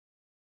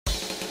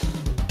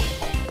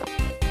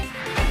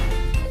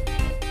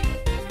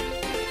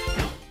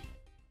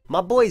My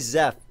boy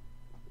Zeph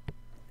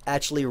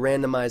actually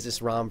randomized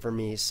this ROM for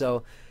me.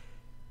 So,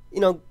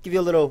 you know, give you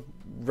a little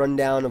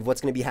rundown of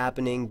what's going to be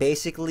happening.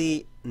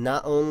 Basically,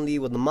 not only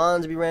will the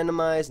mons be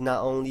randomized,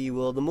 not only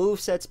will the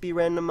movesets be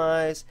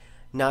randomized,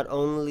 not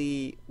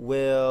only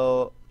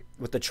will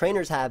what the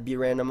trainers have be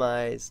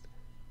randomized,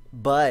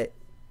 but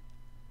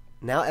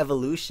now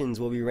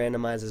evolutions will be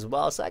randomized as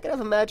well. So I could have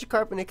a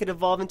Magikarp and it could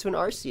evolve into an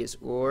Arceus,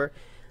 or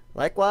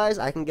likewise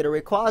I can get a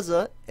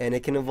Rayquaza and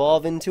it can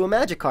evolve into a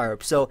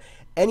Magikarp. So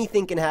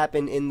anything can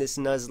happen in this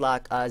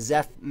Nuzlocke.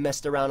 Zeph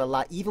messed around a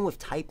lot, even with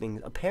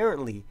typing.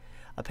 Apparently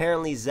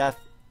Zeph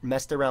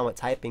messed around with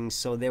typing,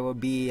 so there will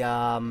be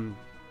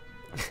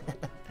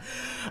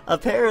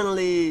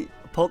apparently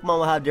Pokemon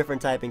will have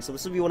different typing, so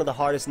this will be one of the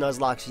hardest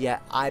Nuzlockes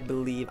yet, I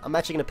believe. I'm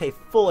actually going to pay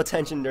full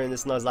attention during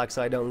this Nuzlocke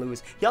so I don't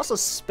lose. He also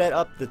sped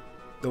up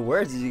the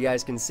words, as you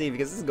guys can see,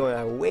 because this is going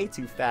on way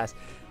too fast.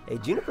 Hey,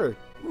 Juniper,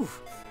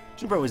 oof.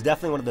 Juniper was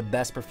definitely one of the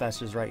best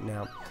professors right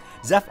now.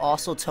 Zeph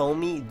also told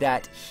me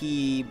that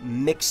he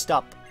mixed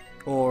up,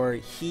 or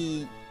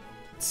he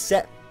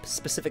set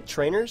specific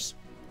trainers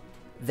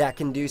that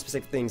can do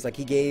specific things. Like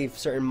he gave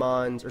certain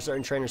mons or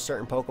certain trainers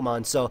certain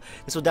Pokemon, so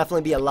this will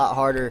definitely be a lot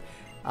harder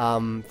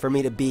for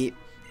me to beat,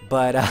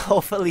 but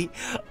hopefully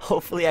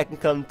I can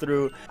come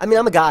through. I mean,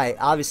 I'm a guy,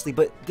 obviously,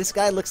 but this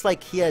guy looks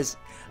like he has...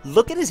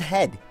 Look at his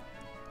head.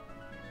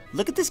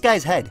 Look at this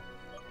guy's head.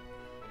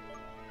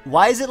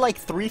 Why is it like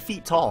 3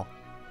 feet tall?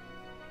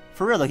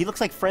 For real though, he looks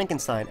like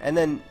Frankenstein. And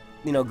then,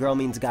 you know, girl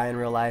means guy in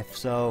real life,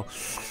 so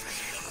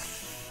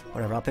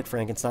whatever, I'll pick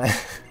Frankenstein.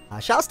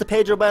 Shouts to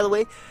Pedro, by the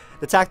way,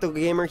 the Tactical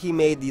Gamer. He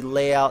made the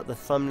layout, the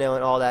thumbnail,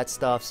 and all that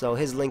stuff. So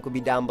his link will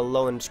be down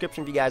below in the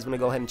description if you guys want to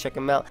go ahead and check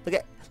him out. Look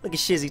at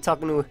Shizzy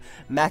talking to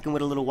macking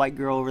with a little white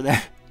girl over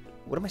there.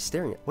 What am I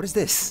staring at? What is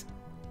this?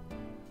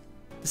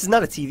 This is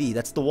not a TV.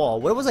 That's the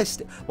wall. Why was I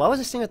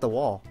staring at the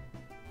wall?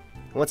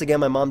 Once again,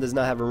 my mom does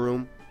not have a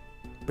room,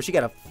 but she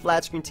got a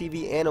flat screen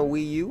TV and a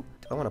Wii U.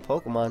 I want a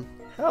Pokemon.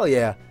 Hell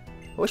yeah!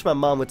 I wish my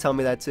mom would tell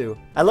me that too.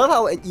 I love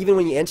how even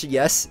when you answer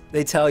yes,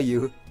 they tell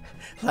you.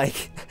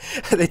 Like,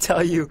 they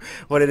tell you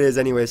what it is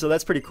anyway, so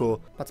that's pretty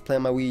cool. About to play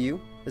on my Wii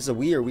U. This is a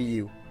Wii or Wii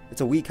U?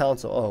 It's a Wii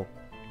console. Oh,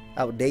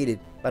 outdated.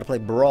 About to play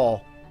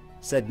Brawl.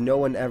 Said no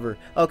one ever.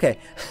 Okay,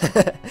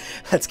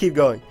 let's keep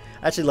going.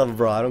 I actually love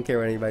Brawl. I don't care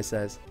what anybody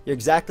says. You're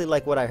exactly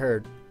like what I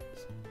heard.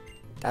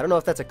 I don't know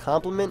if that's a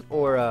compliment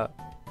or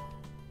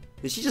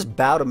did she just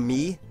bow to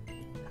me?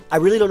 I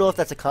really don't know if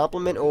that's a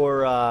compliment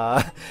or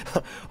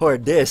or a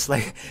diss.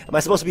 Like, am I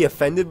supposed to be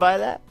offended by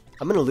that?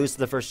 I'm gonna lose to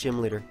the first gym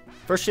leader.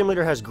 First gym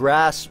leader has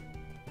grass,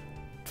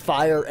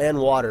 fire, and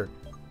water.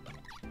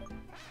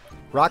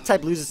 Rock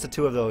type loses to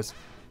 2 of those.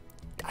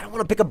 I don't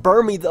want to pick a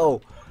Burmy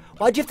though.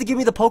 Why'd you have to give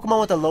me the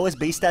Pokemon with the lowest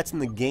base stats in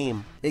the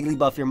game?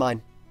 Igglybuff, you're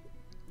mine.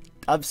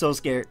 I'm so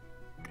scared.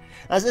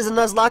 As is a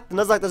Nuzlocke, the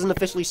Nuzlocke doesn't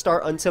officially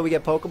start until we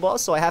get Pokeballs,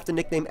 so I have to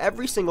nickname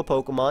every single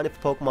Pokemon. If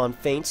a Pokemon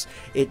faints,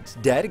 it's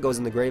dead. It goes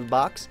in the grave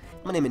box.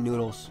 I'm gonna name it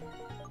Noodles.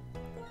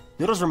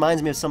 Noodles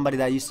reminds me of somebody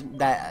that used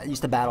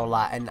to battle a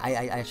lot, and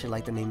I actually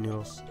like the name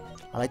Noodles.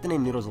 I like the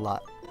name Noodles a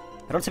lot.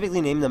 I don't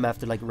typically name them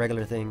after like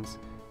regular things.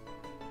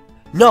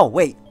 No,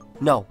 wait,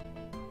 no.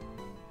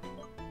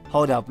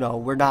 Hold up, no,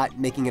 we're not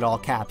making it all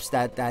caps.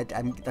 That's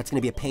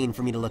gonna be a pain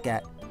for me to look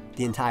at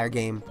the entire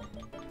game.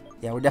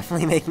 Yeah, we're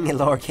definitely making it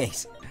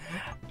lowercase.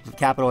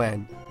 Capital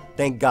N.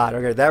 Thank God.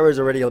 Okay, that was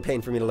already a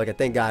pain for me to look at.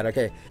 Thank God.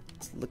 Okay,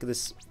 let's look at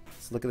this.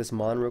 Let's look at this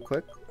mon real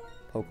quick.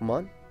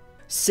 Pokemon.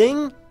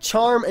 Sing,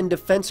 Charm, and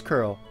Defense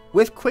Curl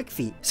with Quick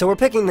Feet. So we're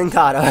picking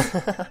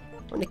Ninkata.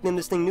 We'll nickname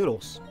this thing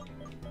Noodles.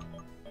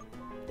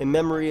 In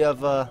memory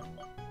of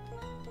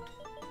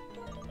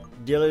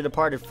dearly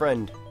departed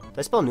friend. Did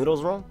I spell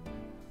Noodles wrong?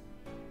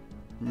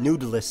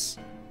 Noodless.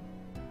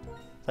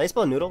 Did I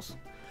spell Noodles?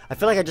 I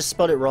feel like I just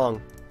spelled it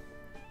wrong.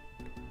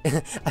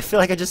 I feel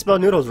like I just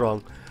spelled Noodles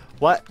wrong.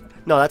 What?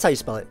 No, that's how you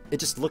spell it. It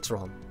just looks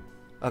wrong.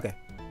 Okay.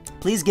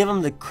 Please give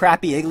him the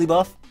crappy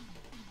Igglybuff.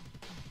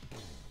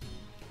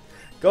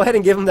 Go ahead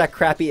and give him that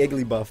crappy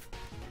Igglybuff.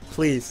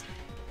 Please.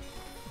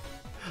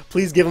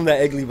 Please give him that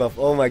Igglybuff.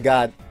 Oh my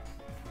god.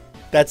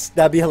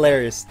 That'd be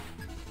hilarious.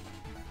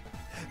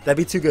 That'd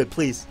be too good,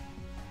 please.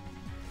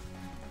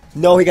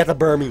 No, he got the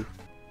Burmy.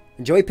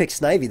 Joey picked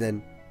Snivy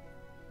then.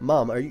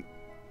 Mom, you're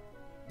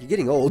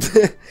getting old.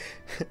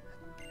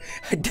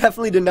 I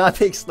definitely did not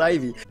pick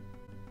Snivy.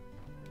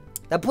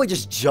 That boy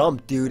just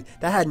jumped, dude.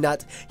 That had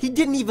not... He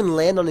didn't even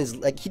land on his...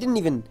 Like, he didn't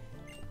even...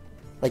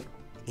 Like,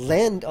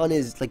 land on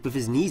his... Like, with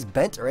his knees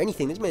bent or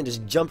anything. This man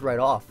just jumped right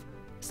off.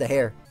 It's the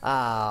hair.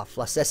 Ah,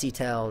 Flacessi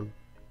Town.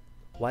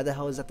 Why the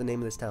hell is that the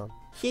name of this town?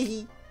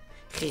 I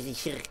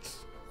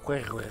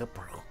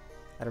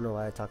don't know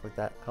why I talk like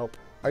that. Help.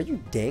 Are you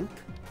dank?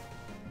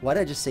 Why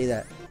did I just say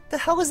that? The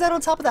hell is that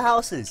on top of the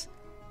houses?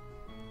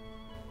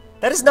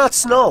 That is not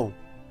snow.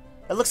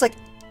 It looks like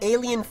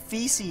alien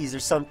feces or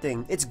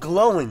something. It's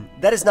glowing.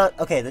 That is not...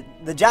 Okay,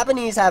 the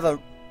Japanese have a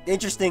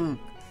interesting...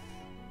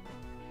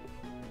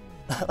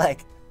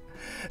 like...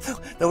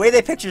 The way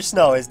they picture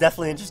snow is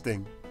definitely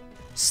interesting.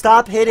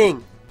 Stop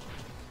hitting!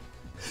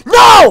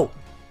 No!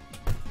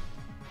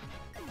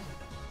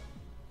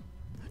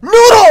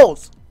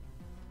 Noodles!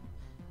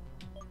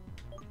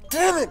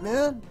 Damn it,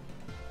 man.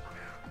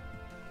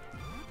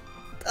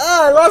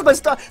 Ah, I lost my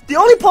star. The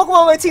only Pokemon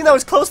on my team that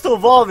was close to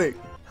evolving.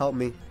 Help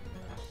me.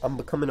 I'm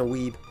becoming a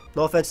weeb.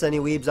 No offense to any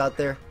weebs out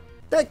there.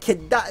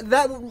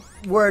 That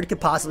word could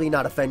possibly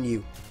not offend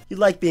you. You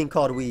like being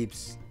called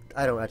weebs.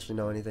 I don't actually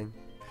know anything.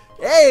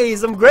 Hey,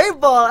 some great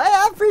ball. Hey,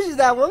 I appreciate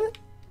that, woman.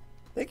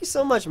 Thank you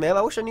so much, ma'am.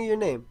 I wish I knew your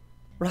name.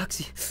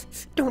 Roxy,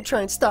 don't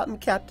try and stop me,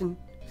 Captain.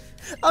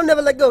 I'll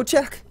never let go,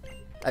 Chuck.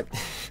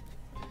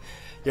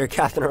 You're a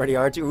captain already,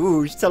 aren't you?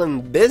 Ooh, she's telling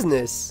him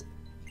business.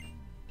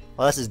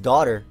 Oh, that's his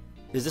daughter.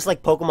 Is this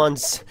like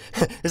Pokemon's...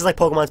 this is like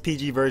Pokemon's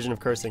PG version of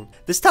cursing.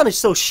 This town is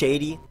so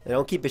shady. They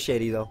don't keep it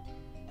shady, though.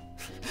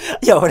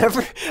 Yo,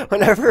 whenever...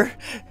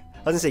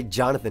 I was gonna say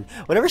Jonathan.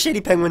 Whenever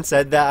Shady Penguin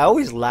said that, I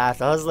always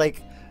laughed. I was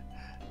like...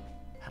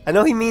 I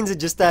know he means it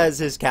just as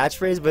his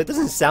catchphrase, but it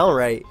doesn't sound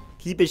right.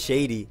 Keep it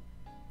shady.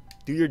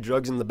 Do your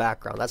drugs in the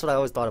background. That's what I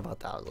always thought about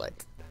that. I was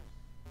like...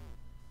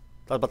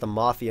 Thought about the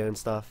mafia and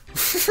stuff.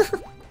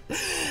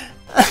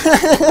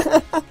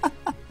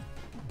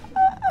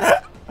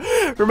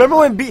 Remember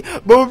when beat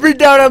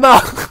down him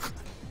out?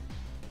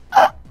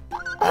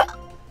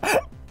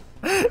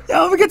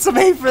 Yo, I'm gonna get some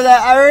hate for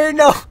that. I already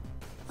know.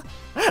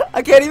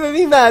 I can't even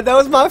be mad. That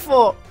was my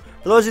fault.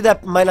 For those of you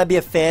that might not be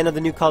a fan of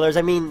the new colors,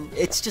 I mean,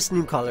 it's just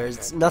new colors.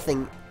 It's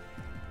nothing.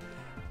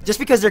 Just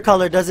because they're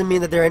colored doesn't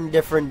mean that they're any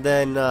different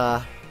than,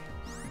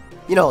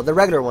 you know, the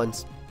regular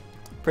ones.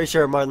 Pretty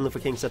sure Martin Luther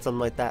King said something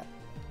like that.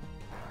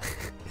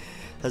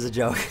 That was a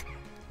joke.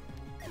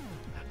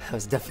 That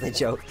was definitely a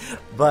joke.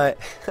 But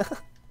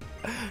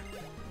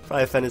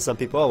probably offended some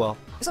people. Oh well.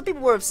 Some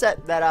people were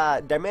upset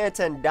that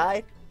Darmanitan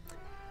died.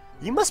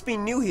 You must be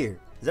new here.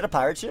 Is that a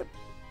pirate ship?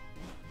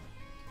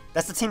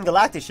 That's the Team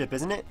Galactic ship,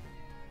 isn't it?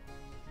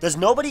 Does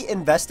nobody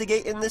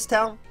investigate in this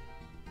town?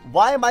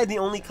 Why am I the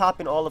only cop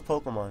in all of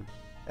Pokemon?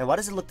 And why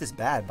does it look this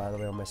bad, by the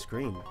way, on my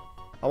screen?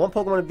 I want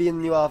Pokemon to be in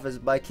the new office,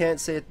 but I can't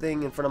say a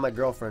thing in front of my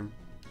girlfriend.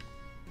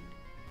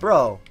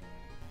 Bro,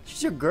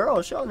 she's your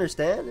girl. She'll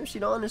understand. If she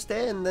don't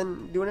understand,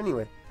 then do it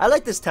anyway. I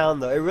like this town,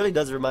 though. It really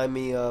does remind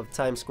me of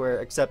Times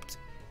Square, except...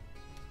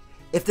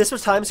 if this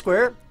was Times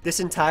Square, this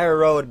entire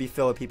row would be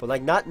filled with people.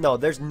 Like, no,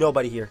 there's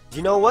nobody here.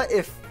 You know what?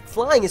 If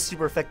flying is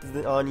super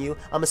effective on you,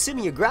 I'm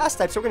assuming you're grass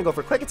type, so we're gonna go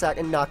for Quick Attack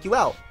and knock you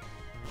out.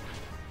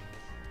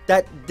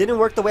 That didn't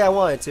work the way I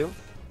wanted to.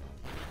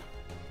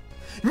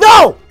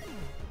 No!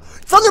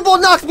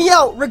 Thunderbolt knocked me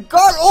out! Oh my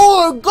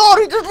god,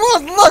 he just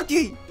lost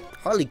Lucky!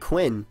 Harley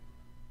Quinn.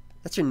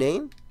 That's your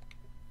name?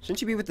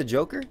 Shouldn't you be with the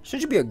Joker?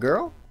 Shouldn't you be a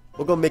girl?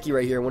 We'll go Mickey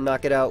right here and we'll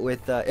knock it out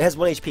with, it has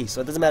 1 HP, so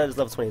it doesn't matter if it's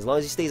level 20, as long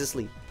as he stays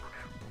asleep.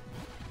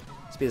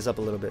 Speed this up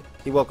a little bit.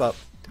 He woke up.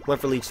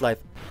 Went for Leech Life.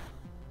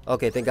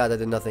 Okay, thank god that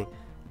did nothing.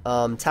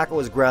 Tackle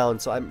was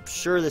ground, so I'm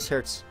sure this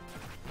hurts.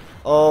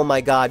 Oh my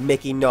god,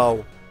 Mickey,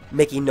 no.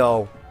 Mickey,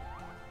 no.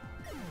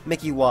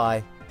 Mickey,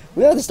 why?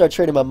 We have to start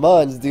trading my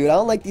mons, dude. I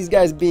don't like these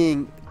guys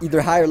being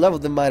either higher level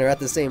than mine or at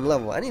the same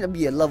level. I need to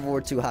be a level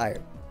or 2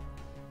 higher.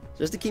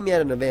 Just to keep me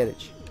at an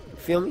advantage. You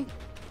feel me?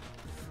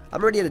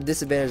 I'm already at a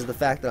disadvantage of the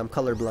fact that I'm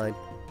colorblind.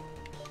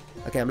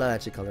 Okay, I'm not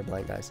actually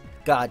colorblind, guys.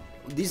 God,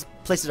 these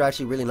places are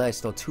actually really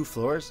nice, though. 2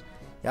 floors?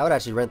 Yeah, I would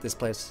actually rent this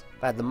place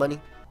if I had the money.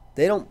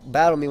 They don't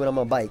battle me when I'm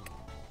on a bike.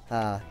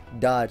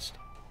 Dodged.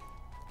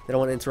 They don't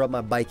want to interrupt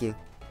my biking.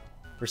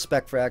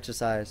 Respect for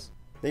exercise.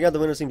 They got the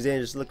window seems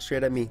dangerous. Look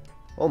straight at me.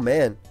 Oh,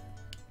 man.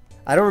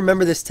 I don't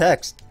remember this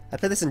text. I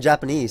played this in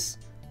Japanese.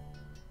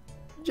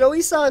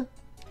 Joey-san.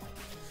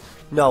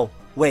 No.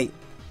 Wait.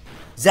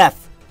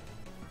 Zeph.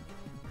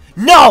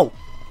 No!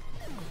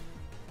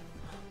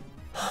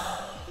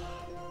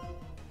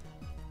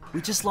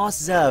 We just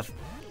lost Zev.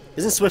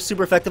 Isn't Swift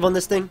super effective on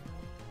this thing?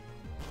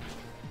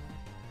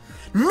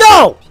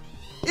 No!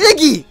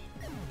 Iggy!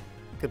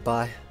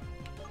 Goodbye.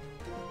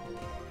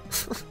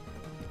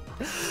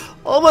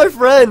 All my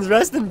friends,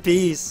 rest in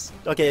peace.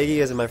 Okay, Iggy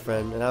isn't my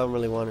friend, and I don't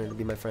really want her to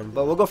be my friend,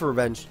 but we'll go for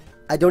revenge.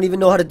 I don't even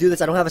know how to do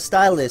this. I don't have a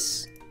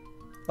stylus.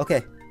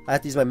 Okay, I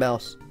have to use my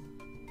mouse.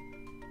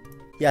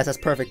 Yes, that's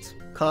perfect.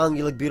 Kong,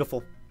 you look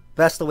beautiful.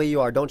 Best the way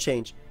you are. Don't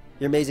change.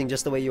 You're amazing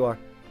just the way you are.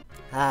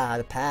 Ah,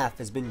 the path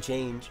has been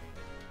changed.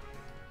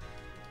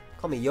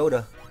 Call me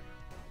Yoda.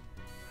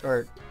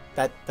 Or,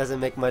 that doesn't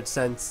make much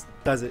sense,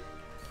 does it?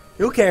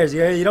 Who cares?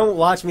 You don't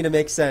watch me to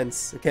make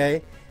sense, okay?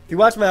 If you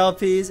watch my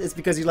LPs, it's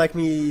because you like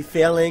me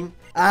failing.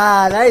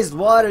 Ah, nice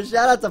water.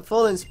 Shout out to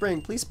Poland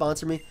Spring. Please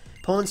sponsor me.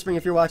 Poland Spring,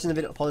 if you're watching the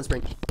video. Poland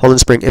Spring. Poland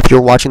Spring, if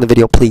you're watching the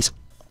video, please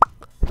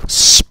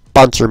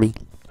sponsor me.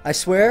 I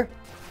swear.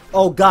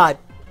 Oh, God.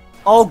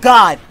 Oh,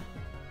 God.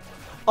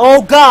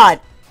 Oh,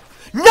 God.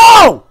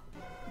 No!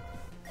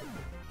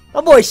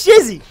 My boy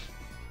Shizzy.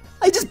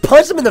 I just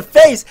punched him in the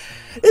face.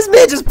 This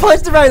man just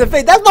punched him right in the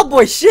face. That's my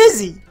boy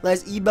Shizzy.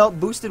 Nice E-belt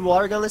boosted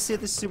water gun. Let's see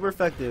if this is super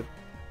effective.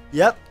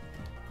 Yep.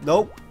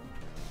 Nope.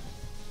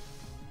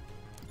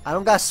 I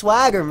don't got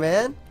swagger,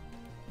 man.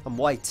 I'm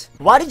white.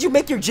 Why did you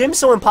make your gym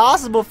so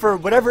impossible for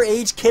whatever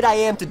age kid I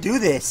am to do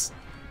this?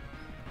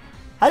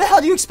 How the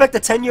hell do you expect a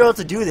 10-year-old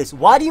to do this?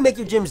 Why do you make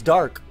your gyms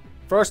dark?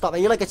 First off,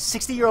 and you're like a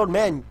 60-year-old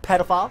man, you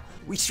pedophile.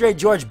 We straight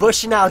George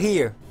Bushin' out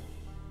here.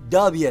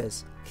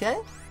 W's,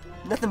 okay?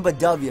 Nothing but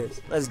W's.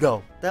 Let's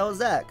go. The hell is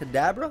that?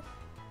 Kadabra?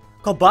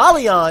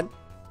 Cobalion?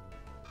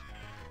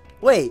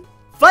 Wait,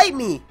 fight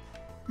me!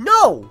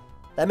 No!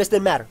 That miss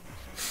didn't matter.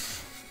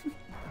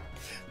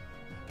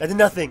 That did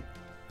nothing.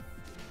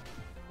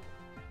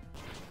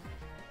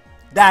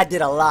 That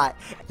did a lot.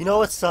 You know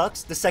what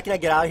sucks? The second I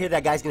get out of here,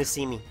 that guy's gonna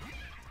see me.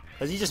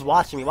 Cause he's just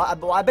watching me.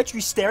 I bet you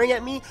he's staring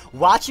at me,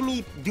 watching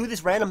me do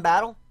this random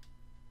battle.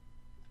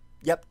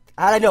 Yep.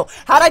 How'd I know?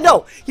 How'd I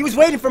know? He was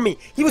waiting for me.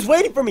 He was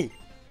waiting for me.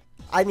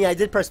 I mean, I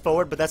did press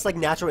forward, but that's like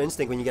natural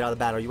instinct when you get out of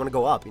the battle. You want to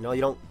go up, you know?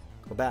 You don't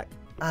go back.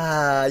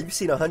 Ah, you've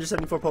seen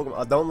 174 Pokemon.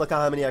 Oh, don't look at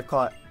how many I've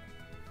caught.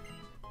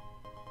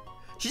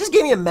 She just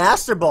gave me a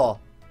Master Ball.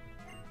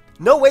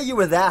 No way you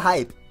were that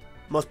hype.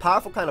 Most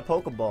powerful kind of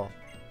Pokeball.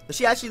 Does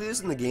she actually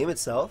lose in the game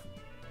itself?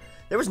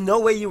 There was no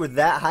way you were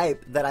that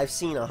hype that I've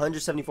seen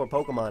 174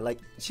 Pokemon. Like,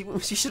 she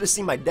should have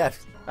seen my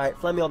death. Alright,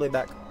 fly me all the way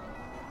back.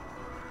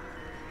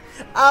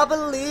 I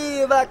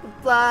believe I can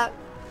fly.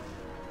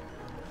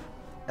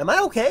 Am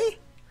I okay?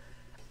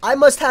 I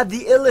must have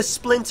the illest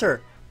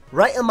splinter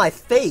right in my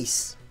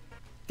face.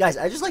 Guys,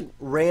 I just like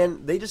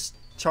ran. They just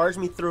charged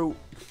me through.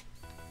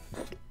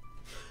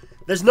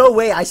 There's no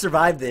way I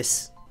survived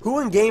this.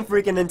 Who in Game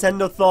Freak and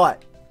Nintendo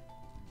thought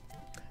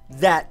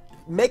that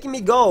making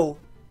me go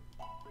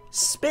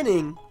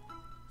spinning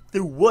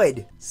through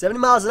wood 70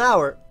 miles an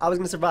hour, I was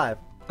gonna survive?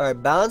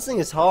 Alright, balancing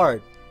is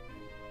hard.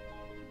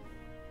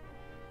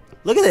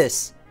 Look at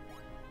this.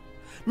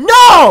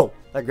 No!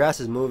 That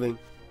grass is moving.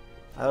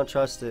 I don't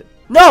trust it.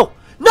 No!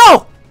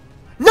 No!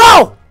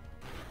 No!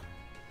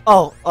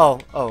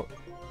 Oh.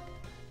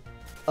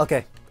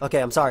 Okay,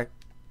 I'm sorry.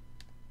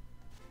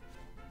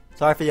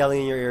 Sorry for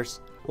yelling in your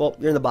ears. Well,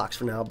 you're in the box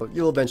for now, but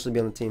you'll eventually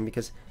be on the team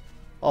because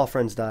all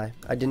friends die.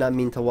 I did not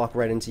mean to walk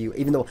right into you,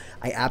 even though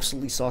I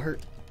absolutely saw her.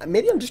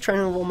 Maybe I'm just trying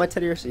to roll my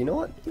teddy bear, so you know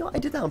what? I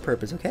did that on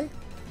purpose, okay?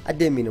 I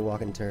didn't mean to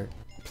walk into her.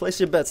 Place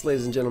your bets,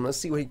 ladies and gentlemen. Let's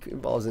see what he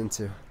evolves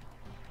into.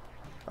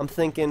 I'm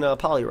thinking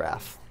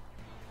Poliwrath.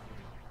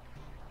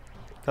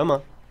 Come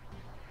on.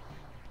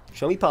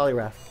 Show me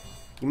Poliwrath.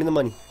 Give me the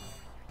money.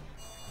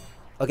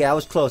 Okay, I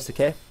was close,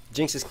 okay?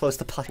 Jinx is close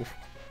to Poliwrath.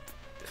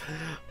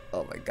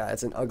 Oh my god,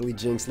 it's an ugly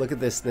Jinx. Look at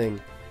this thing.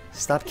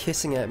 Stop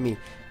kissing at me.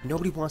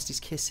 Nobody wants these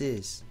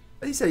kisses.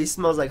 He said he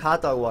smells like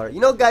hot dog water. You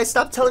know, guys,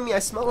 stop telling me I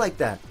smell like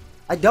that.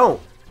 I don't.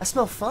 I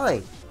smell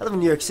fine. I live in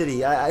New York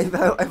City.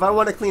 If I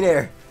want clean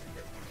air,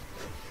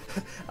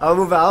 I'll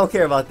move out. I don't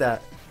care about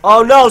that.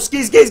 Oh no!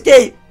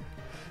 Ski!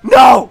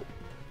 No!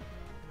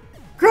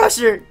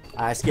 Crusher!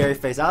 Alright, scary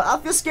face. I'll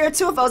feel scared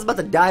too if I was about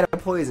to die to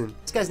poison.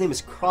 This guy's name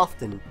is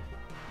Crofton.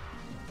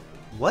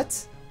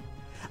 What?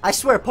 I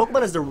swear,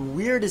 Pokemon has the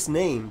weirdest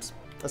names.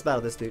 Let's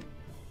battle this dude.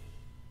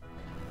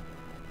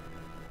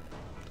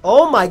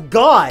 Oh my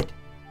god!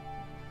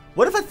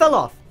 What if I fell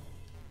off?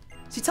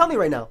 See, tell me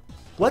right now.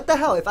 What the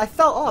hell? If I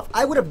fell off,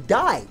 I would have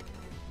died.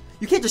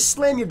 You can't just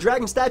slam your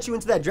dragon statue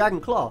into that dragon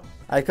claw.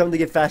 I come to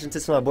get fashion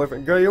tips from my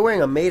boyfriend. Girl, you're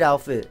wearing a maid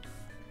outfit.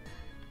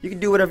 You can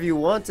do whatever you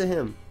want to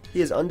him. He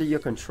is under your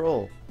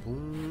control. I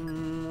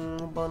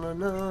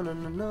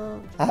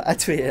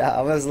tweeted out,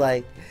 I was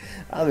like,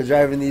 I'm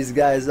driving these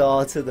guys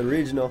all to the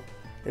regional.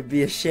 It'd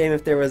be a shame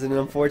if there was an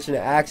unfortunate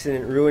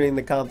accident ruining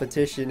the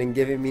competition and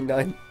giving me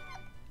none.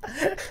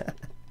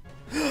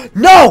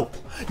 No!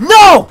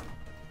 No!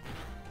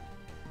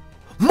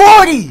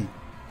 Morty!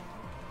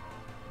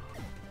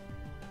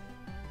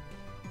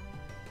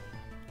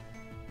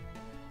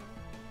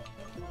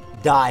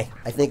 Die.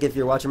 I think if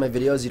you're watching my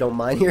videos, you don't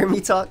mind hearing me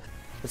talk.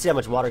 Let's see how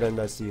much water gun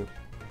does to you.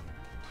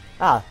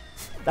 Ah,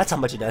 that's how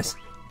much it does.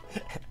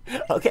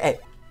 Okay.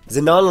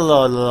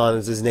 Xenolon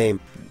is his name.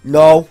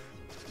 No.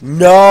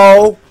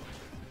 No!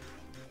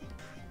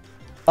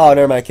 Oh,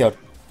 never mind, I killed.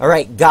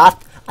 Alright,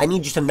 Goth, I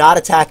need you to not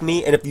attack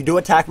me, and if you do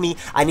attack me,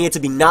 I need it to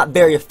be not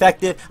very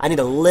effective. I need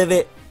to live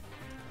it.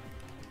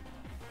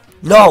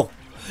 No!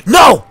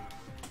 No!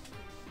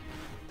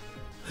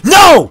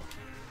 No!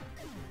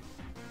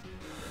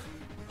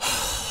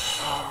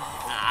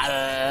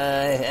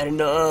 I had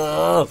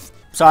enough.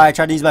 Sorry, I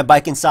tried to use my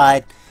bike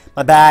inside.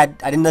 My bad.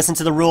 I didn't listen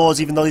to the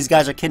rules, even though these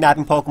guys are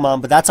kidnapping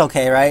Pokemon, but that's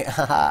okay, right?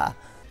 Haha.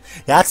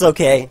 That's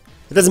okay.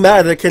 It doesn't matter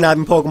if they're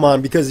kidnapping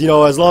Pokemon because, you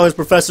know, as long as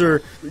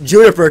Professor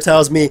Juniper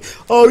tells me,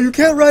 oh, you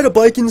can't ride a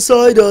bike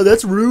inside,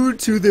 that's rude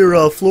to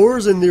their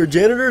floors and their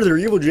janitor, their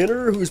evil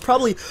janitor, who's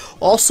probably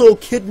also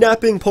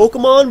kidnapping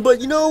Pokemon,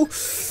 but, you know,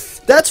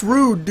 that's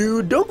rude,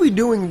 dude. Don't be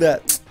doing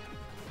that.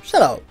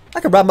 Shut up. I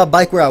can ride my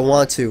bike where I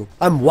want to.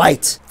 I'm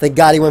white. Thank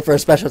God he went for a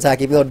special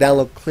attack, even though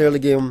download clearly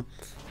gave him...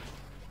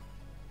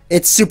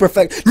 It's super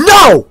effective.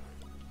 No!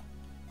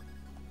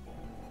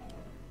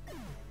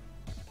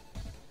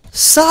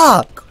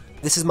 Suck!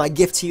 This is my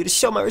gift to you to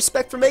show my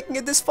respect for making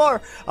it this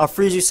far. I'll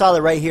freeze you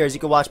solid right here as you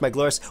can watch my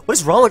glorious... What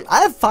is wrong with...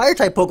 I have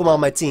fire-type Pokemon on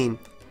my team.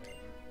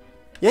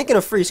 You ain't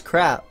gonna freeze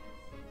crap.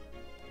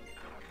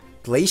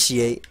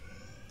 Glaciate?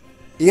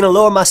 You gonna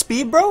lower my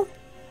speed, bro?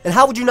 And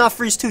how would you not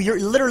freeze too? You're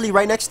literally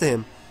right next to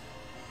him.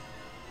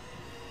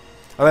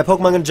 Alright,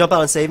 Pokemon gonna jump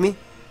out and save me.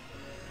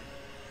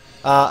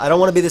 I don't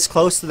want to be this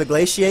close to the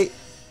glaciate.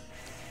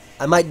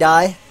 I might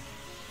die.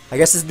 I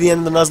guess this is the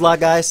end of the Nuzlocke,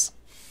 guys.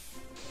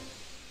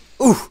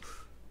 Ooh!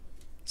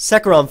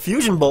 Sekrom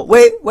Fusion Bolt.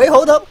 Wait,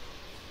 hold up.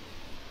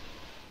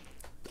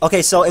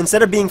 Okay, so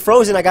instead of being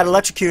frozen, I got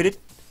electrocuted.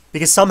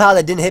 Because somehow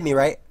that didn't hit me,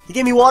 right? He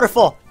gave me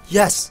Waterfall.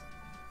 Yes!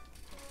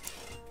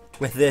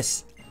 With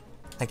this,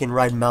 I can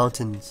ride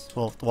mountains.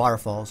 Well,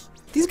 waterfalls.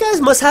 These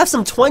guys must have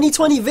some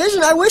 20/20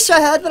 vision. I wish I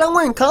had, but I'm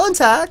wearing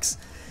contacts.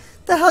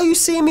 The hell you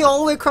seeing me all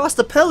the way across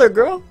the pillar,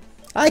 girl?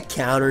 I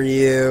counter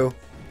you.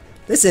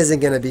 This isn't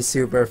gonna be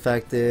super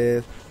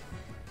effective.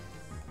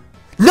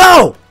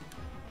 No!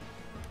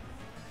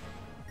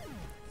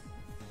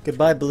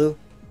 Goodbye, Blue.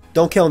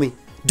 Don't kill me.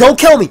 Don't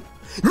kill me!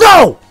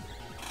 No!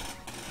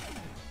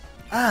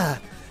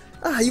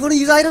 You wanna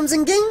use items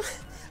in game?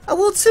 I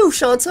will too,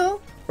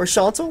 Shanto. Or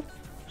Shanto?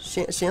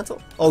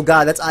 Shanto? Oh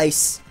god, that's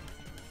ice.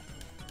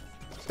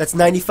 That's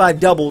 95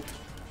 doubled.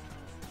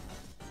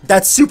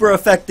 That's super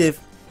effective.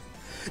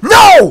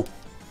 No!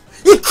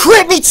 It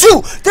crit me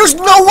too! There's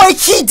no way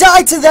Key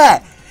died to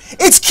that!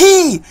 It's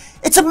Key!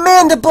 It's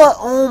Amanda, but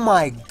oh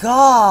my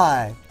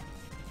god.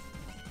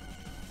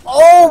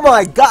 Oh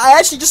my god, I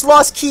actually just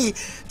lost Key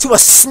to a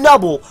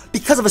Snubble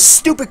because of a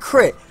stupid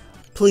crit.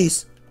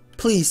 Please,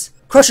 please.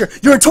 Crusher,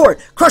 you're in Torrent!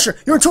 Crusher,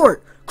 you're in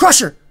Torrent!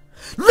 Crusher!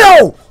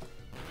 No!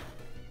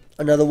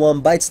 Another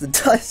one bites the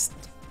dust.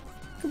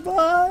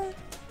 Goodbye.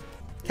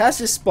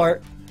 Caster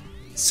Spark.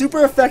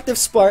 Super effective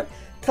Spark.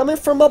 Coming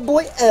from my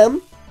boy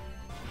M.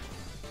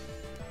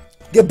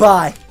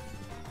 Goodbye.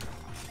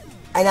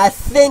 And I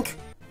think,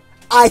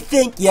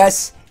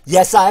 yes,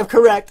 I am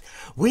correct.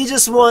 We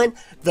just won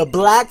the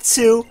Black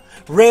 2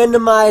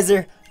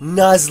 Randomizer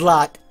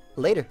Nuzlocke.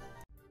 Later.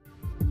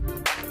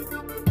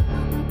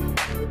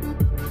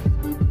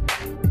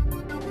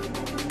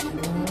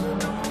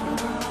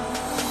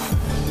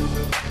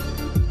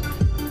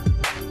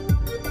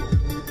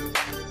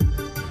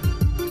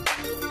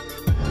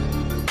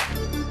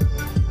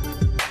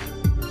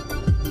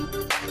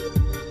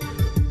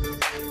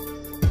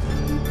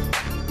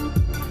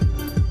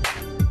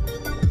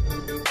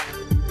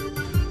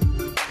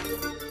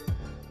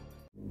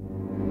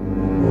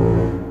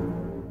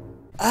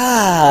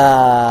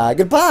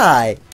 Goodbye.